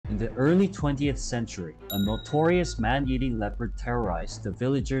the early 20th century, a notorious man-eating leopard terrorized the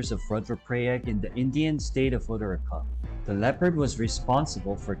villagers of Rudraprayag in the Indian state of Uttarakhand. The leopard was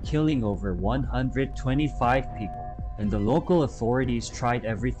responsible for killing over 125 people, and the local authorities tried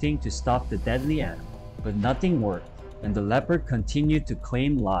everything to stop the deadly animal. But nothing worked, and the leopard continued to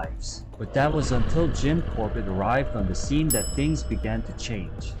claim lives. But that was until Jim Corbett arrived on the scene that things began to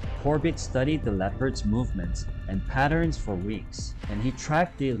change. Corbett studied the leopard's movements and patterns for weeks, and he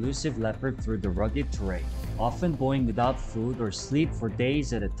tracked the elusive leopard through the rugged terrain, often going without food or sleep for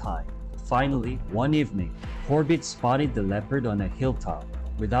days at a time. Finally, one evening, Corbett spotted the leopard on a hilltop.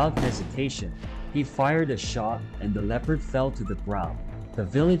 Without hesitation, he fired a shot and the leopard fell to the ground. The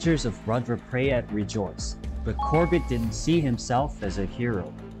villagers of Rudraprayag rejoiced, but Corbett didn't see himself as a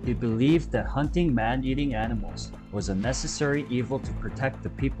hero. He believed that hunting man-eating animals was a necessary evil to protect the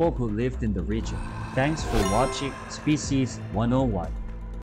people who lived in the region. Thanks for watching Species 101.